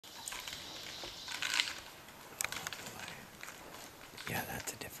Yeah,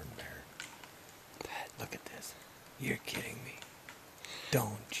 that's a different bear. Look at this. You're kidding me.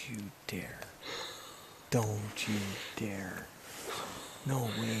 Don't you dare. Don't you dare. No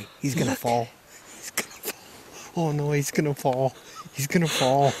way. He's gonna fall. He's gonna fall. Oh no, he's gonna fall. He's gonna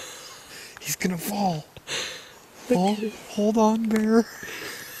fall. He's gonna fall. Oh, hold on, bear.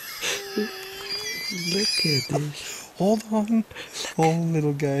 Look at this. Hold on. Oh,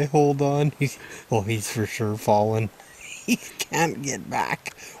 little guy, hold on. He's for sure falling. He can't get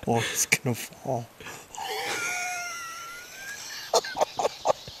back. Oh, he's gonna fall.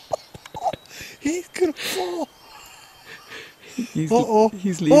 He's gonna fall. Uh-oh.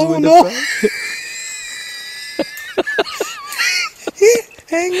 He's leaving Oh with no. the front.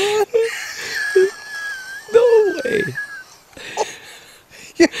 Hang on. No way.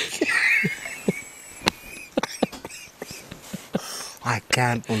 I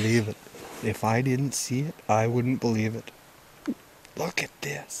can't believe it. If I didn't see it, I wouldn't believe it. Look at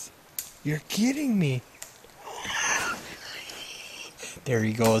this. You're kidding me. There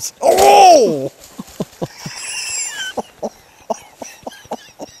he goes. Oh!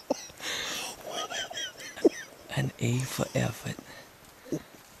 An A for effort.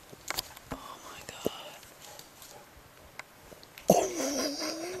 Oh my god.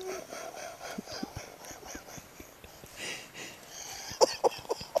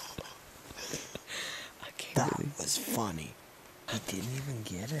 I can't That believe was funny. He didn't even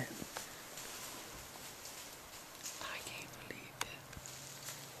get it. I can't believe it.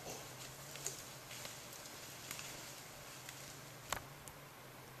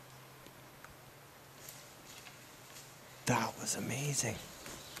 That was amazing.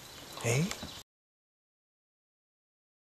 Hey?